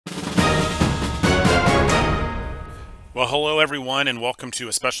Well, hello everyone, and welcome to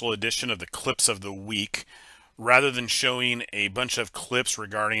a special edition of the Clips of the Week. Rather than showing a bunch of clips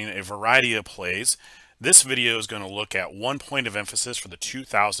regarding a variety of plays, this video is going to look at one point of emphasis for the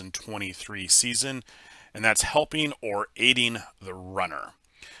 2023 season, and that's helping or aiding the runner.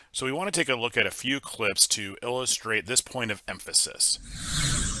 So we want to take a look at a few clips to illustrate this point of emphasis.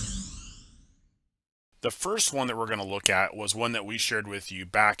 The first one that we're going to look at was one that we shared with you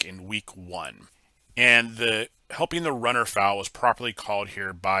back in week 1. And the helping the runner foul was properly called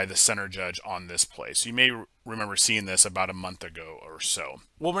here by the center judge on this play. So you may remember seeing this about a month ago or so.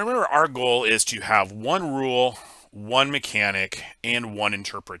 Well, remember our goal is to have one rule, one mechanic, and one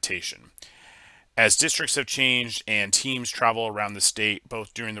interpretation. As districts have changed and teams travel around the state,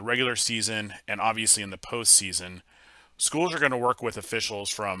 both during the regular season and obviously in the postseason, schools are going to work with officials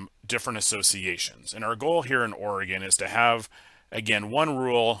from different associations. And our goal here in Oregon is to have, again, one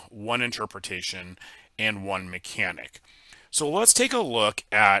rule, one interpretation, and one mechanic. So let's take a look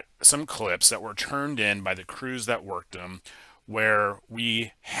at some clips that were turned in by the crews that worked them, where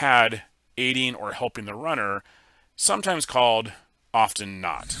we had aiding or helping the runner, sometimes called, often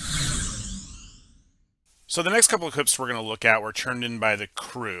not. So the next couple of clips we're going to look at were turned in by the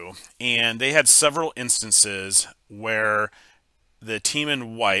crew, and they had several instances where the team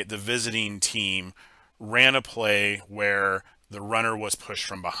in white, the visiting team, ran a play where the runner was pushed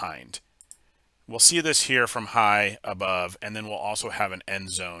from behind. We'll see this here from high above, and then we'll also have an end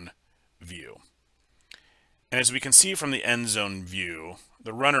zone view. And as we can see from the end zone view,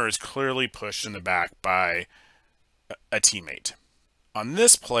 the runner is clearly pushed in the back by a teammate. On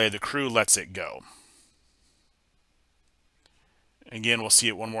this play, the crew lets it go. Again, we'll see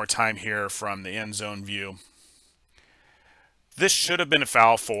it one more time here from the end zone view. This should have been a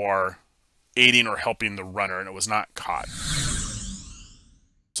foul for aiding or helping the runner, and it was not caught.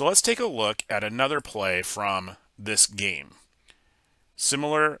 So let's take a look at another play from this game.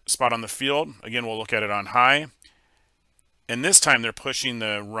 Similar spot on the field. Again, we'll look at it on high. And this time they're pushing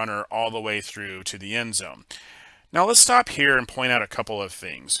the runner all the way through to the end zone. Now let's stop here and point out a couple of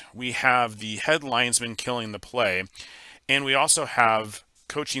things. We have the head linesman killing the play, and we also have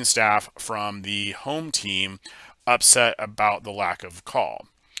coaching staff from the home team upset about the lack of call.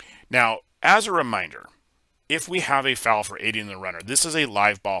 Now, as a reminder, if we have a foul for aiding the runner, this is a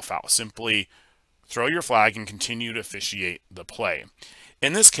live ball foul. Simply throw your flag and continue to officiate the play.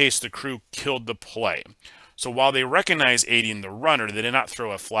 In this case, the crew killed the play. So while they recognize aiding the runner, they did not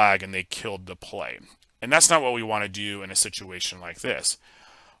throw a flag and they killed the play. And that's not what we want to do in a situation like this.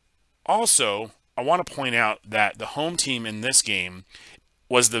 Also, I want to point out that the home team in this game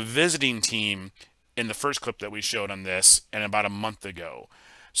was the visiting team in the first clip that we showed on this and about a month ago.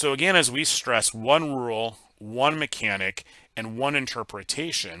 So again, as we stress one rule, one mechanic, and one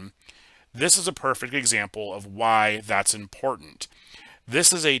interpretation, this is a perfect example of why that's important.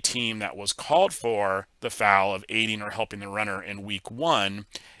 This is a team that was called for the foul of aiding or helping the runner in week 1,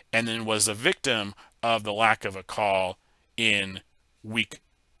 and then was a victim of the lack of a call in week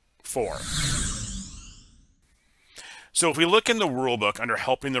 4. So if we look in the rule book under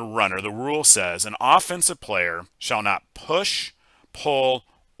helping the runner, the rule says an offensive player shall not push, pull,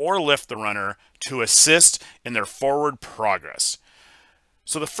 or lift the runner to assist in their forward progress.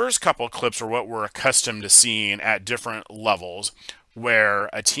 So the first couple of clips are what we're accustomed to seeing at different levels, where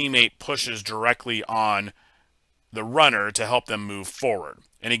a teammate pushes directly on the runner to help them move forward.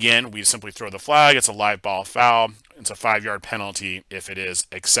 And again, we simply throw the flag. It's a live ball foul. It's a 5-yard penalty if it is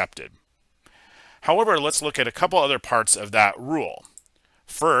accepted. However, let's look at a couple other parts of that rule.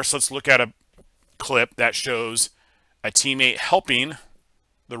 First, let's look at a clip that shows a teammate helping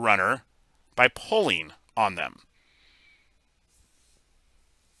the runner by pulling on them.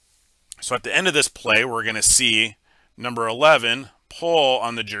 So at the end of this play, we're going to see number 11 pull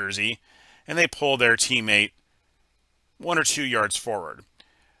on the jersey, and they pull their teammate 1 or 2 yards forward.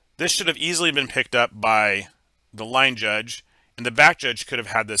 This should have easily been picked up by the line judge, and the back judge could have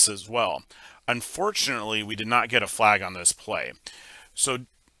had this as well. Unfortunately, we did not get a flag on this play. So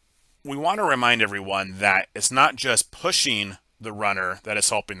we want to remind everyone that it's not just pushing the runner that is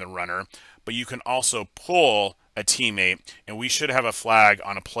helping the runner, but you can also pull a teammate, and we should have a flag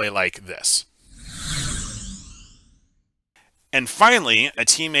on a play like this. And finally, a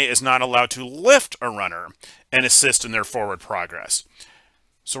teammate is not allowed to lift a runner and assist in their forward progress.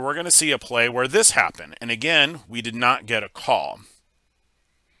 So we're going to see a play where this happened. And again, we did not get a call.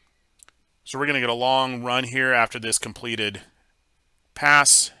 So we're going to get a long run here after this completed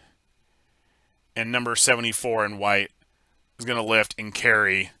pass. And number 74 in white is going to lift and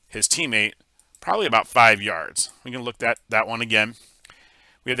carry his teammate probably about 5 yards. We can look at that one again.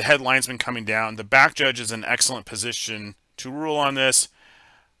 We have the head linesman coming down. The back judge is in excellent position to rule on this,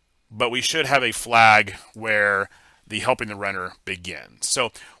 but we should have a flag where the helping the runner begins.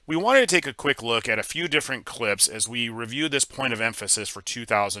 So we wanted to take a quick look at a few different clips as we review this point of emphasis for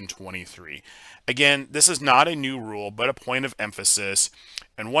 2023. Again, this is not a new rule, but a point of emphasis.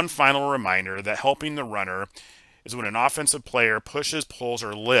 And one final reminder that helping the runner is when an offensive player pushes, pulls,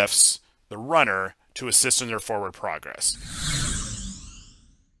 or lifts the runner to assist in their forward progress.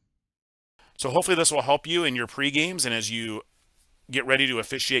 So hopefully this will help you in your pre-games and as you get ready to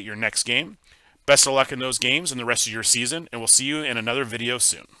officiate your next game. Best of luck in those games and the rest of your season, and we'll see you in another video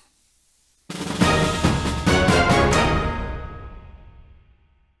soon.